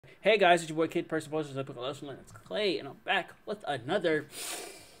Hey guys, it's your boy Kid Person Posters. It's Clay, and I'm back with another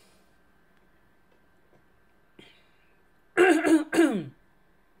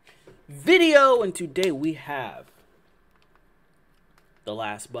video. And today we have The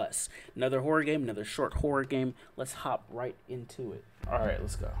Last Bus, another horror game, another short horror game. Let's hop right into it. All right,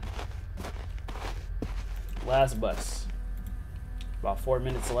 let's go. Last Bus. About 4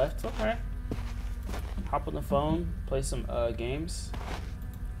 minutes left. Okay. Hop on the phone, play some games.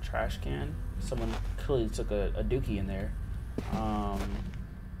 Trash can. Someone clearly took a dookie in there. How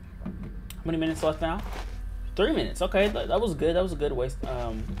many minutes left now? 3 minutes. Okay, that was good. That was a good waste.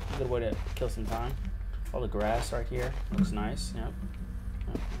 Good way to kill some time. All the grass right here looks nice. Yep.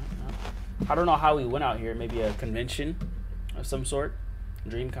 I don't know how we went out here. Maybe a convention of some sort.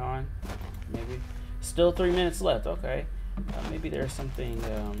 DreamCon, maybe. Still 3 minutes left. Okay. Maybe there's something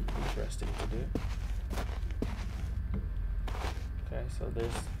interesting to do. Okay, so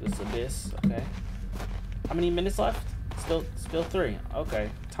there's this abyss. Okay. How many minutes left? Still 3. Okay.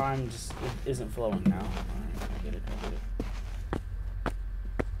 Time just isn't flowing now. Alright, I get it.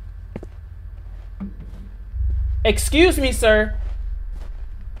 Excuse me, sir.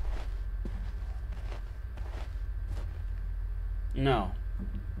 No.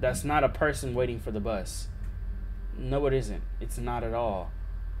 That's not a person waiting for the bus. No, it isn't. It's not at all.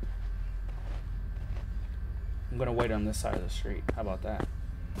 I'm gonna wait on this side of the street. How about that?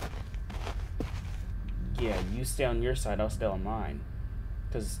 Yeah, you stay on your side, I'll stay on mine.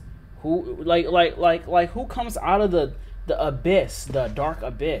 Cause who who comes out of the abyss, the dark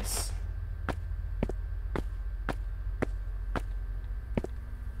abyss?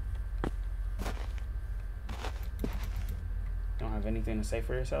 Don't have anything to say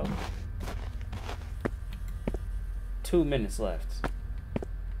for yourself? 2 minutes left.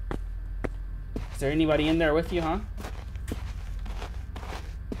 Is there anybody in there with you, huh?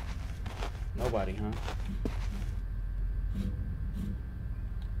 Nobody, huh?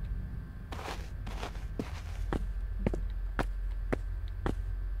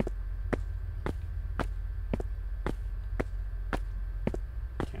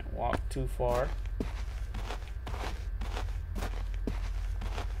 Can't walk too far.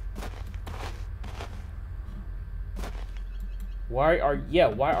 Why are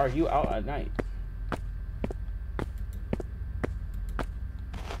you out at night?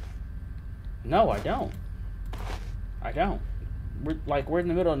 No, I don't. We're in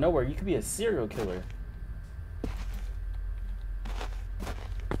the middle of nowhere. You could be a serial killer.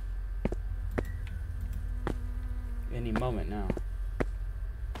 Any moment now.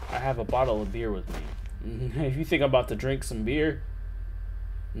 I have a bottle of beer with me. If you think I'm about to drink some beer,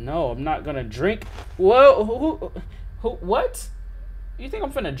 no, I'm not gonna drink. Whoa, who what? You think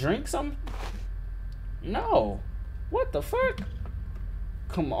I'm finna drink some? No. What the fuck?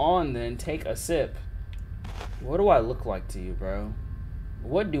 Come on then, take a sip. What do I look like to you, bro?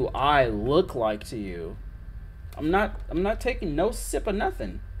 What do I look like to you? I'm not taking no sip of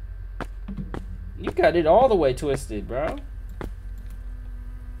nothing. You got it all the way twisted, bro.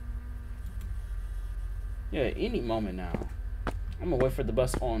 Yeah, any moment now. I'm gonna wait for the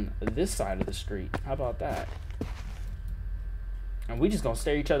bus on this side of the street. How about that? And we just gonna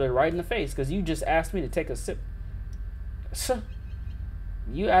stare each other right in the face because you just asked me to take a sip.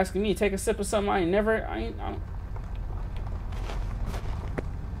 You asking me to take a sip of something I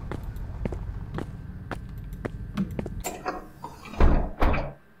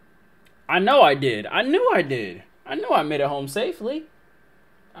know I did. I knew I made it home safely.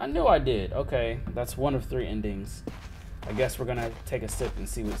 I knew I did. Okay, that's one of 3 endings. I guess we're gonna take a sip and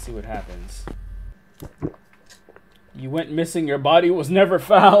see what happens. You went missing. Your body was never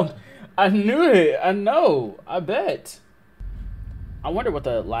found. I knew it. I know. I bet. I wonder what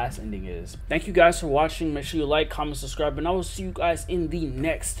the last ending is. Thank you guys for watching. Make sure you like, comment, subscribe, and I will see you guys in the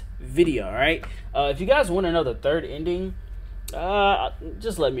next video, alright? If you guys want to know the 3rd ending,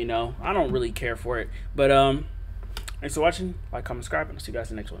 just let me know. I don't really care for it. But, thanks for watching. Like, comment, subscribe, and I'll see you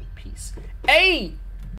guys in the next one. Peace. Hey!